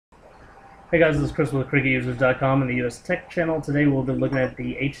Hey guys, this is Chris with CricketUsers.com and the US Tech channel. Today we'll be looking at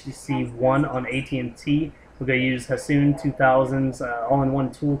the HTC One on AT&T. We're going to use Hasoon 2000's all-in-one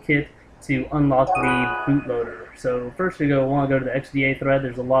toolkit to unlock the bootloader. So first you want to go to the XDA thread.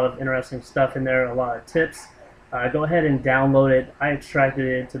 There's a lot of interesting stuff in there, a lot of tips. Go ahead and download it. I extracted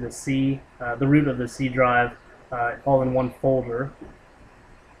it to the C, the root of the C drive, all in one folder.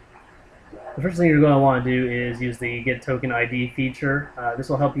 The first thing you're going to want to do is use the Get Token ID feature. This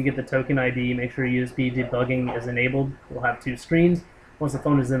will help you get the token ID, make sure USB debugging is enabled. We'll have two screens. Once the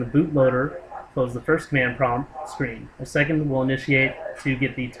phone is in the bootloader, close the first command prompt screen. The second will initiate to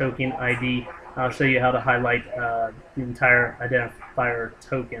get the token ID. I'll show you how to highlight the entire identifier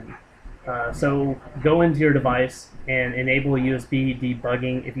token. So go into your device and enable USB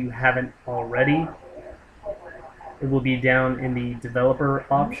debugging if you haven't already. It will be down in the developer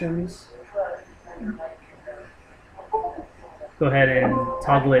options. Go ahead and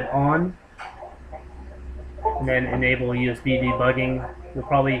toggle it on and then enable USB debugging. You'll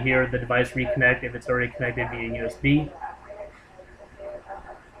probably hear the device reconnect if it's already connected via USB.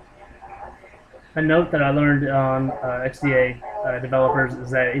 A note that I learned on XDA developers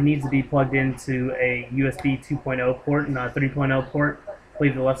is that it needs to be plugged into a USB 2.0 port, not a 3.0 port. I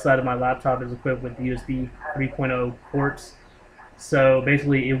believe the left side of my laptop is equipped with USB 3.0 ports. So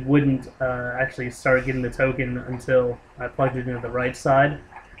basically it wouldn't actually start getting the token until I plugged it into the right side.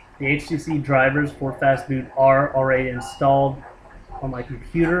 The HTC drivers for fast boot are already installed on my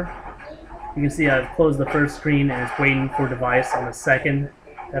computer. You can see I've closed the first screen and it's waiting for device on the second.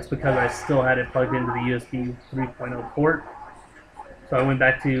 That's because I still had it plugged into the USB 3.0 port. So I went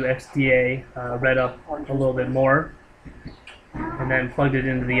back to XDA, read up a little bit more, and then plugged it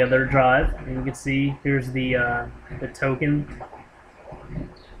into the other drive. And you can see here's the token.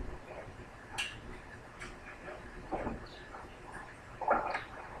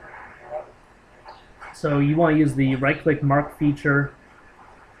 So you want to use the right-click mark feature.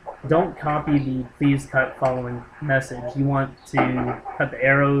 Don't copy the please cut following message. You want to cut the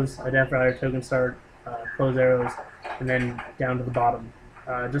arrows, identifier token start, close arrows, and then down to the bottom.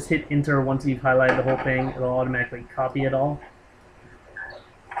 Just hit enter once you've highlighted the whole thing. It'll automatically copy it all.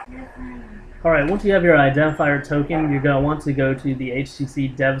 Alright, once you have your identifier token, you're going to want to go to the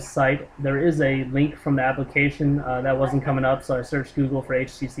HTC dev site. There is a link from the application that wasn't coming up, so I searched Google for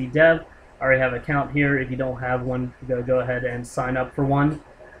HTC dev. I already have an account here. If you don't have one, go ahead and sign up for one.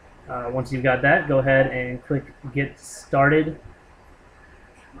 Once you've got that, go ahead and click Get Started.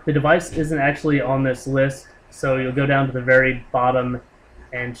 The device isn't actually on this list, so you'll go down to the very bottom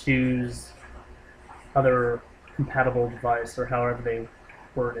and choose Other Compatible Device, or however they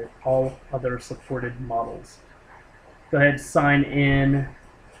word it, all other supported models. Go ahead, sign in.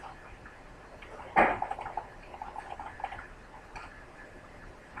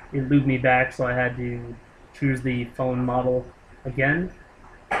 It looped me back, so I had to choose the phone model again.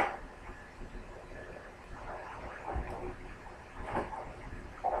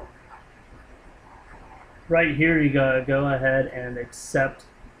 Right here, you gotta go ahead and accept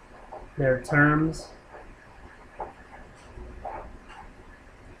their terms.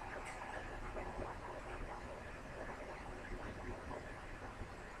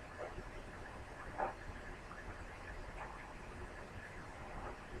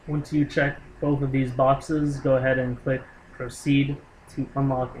 Once you check both of these boxes, go ahead and click Proceed to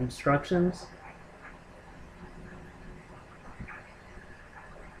unlock instructions.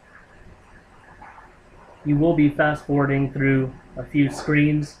 You will be fast forwarding through a few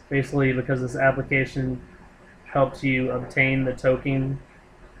screens, basically because this application helps you obtain the token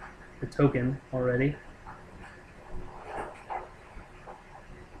already.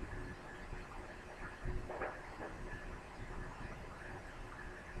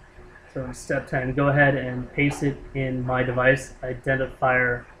 So in step 10, go ahead and paste it in my device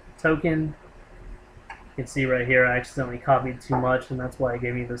identifier token. You can see right here I accidentally copied too much, and that's why it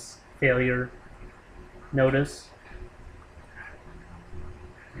gave me this failure notice.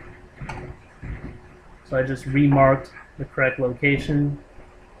 So I just remarked the correct location,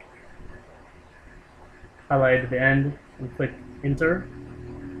 highlighted the end, and click enter.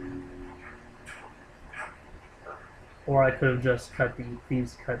 Or I could have just cut the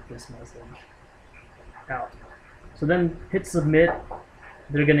please cut this message out. So then hit submit.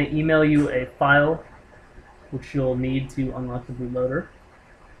 They're going to email you a file which you'll need to unlock the bootloader.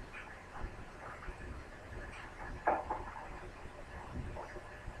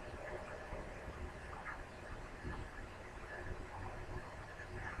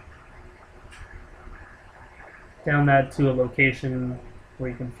 Down that to a location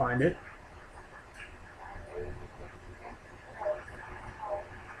where you can find it.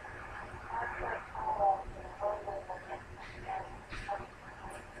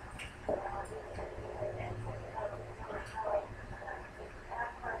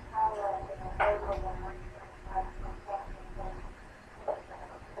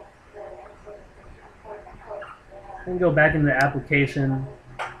 Then go back into the application.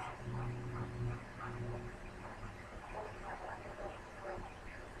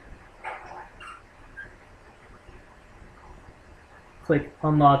 Click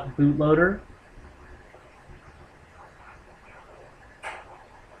Unlock Bootloader.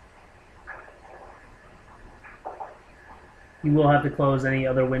 You will have to close any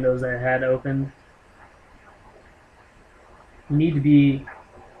other windows that had opened. You need to be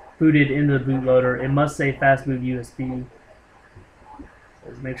booted into the bootloader. It must say fast boot USB.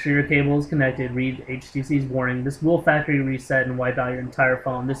 So make sure your cable is connected. Read HTC's warning. This will factory reset and wipe out your entire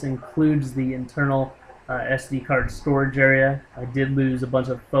phone. This includes the internal SD card storage area. I did lose a bunch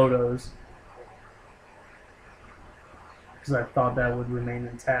of photos because I thought that would remain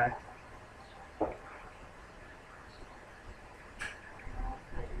intact.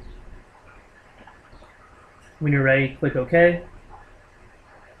 When you're ready, click OK.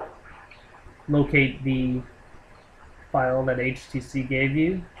 Locate the file that HTC gave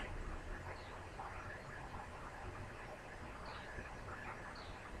you.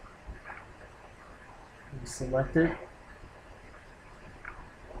 Select it.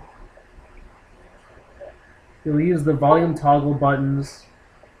 You'll use the volume toggle buttons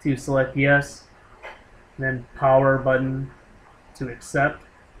to select yes, and then power button to accept.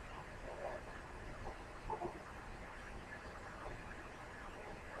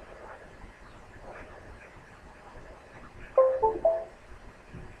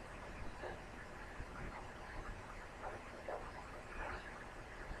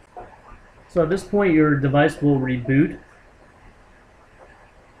 So at this point, your device will reboot.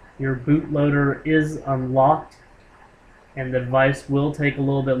 Your bootloader is unlocked, and the device will take a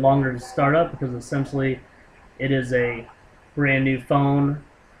little bit longer to start up because essentially it is a brand new phone.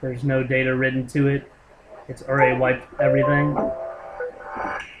 There's no data written to it. It's already wiped everything.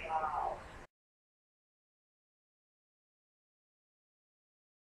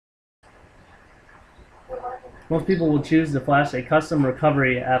 Most people will choose to flash a custom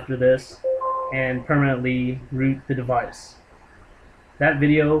recovery after this and permanently root the device. That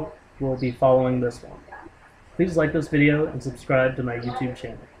video will be following this one. Please like this video and subscribe to my YouTube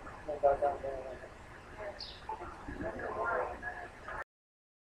channel.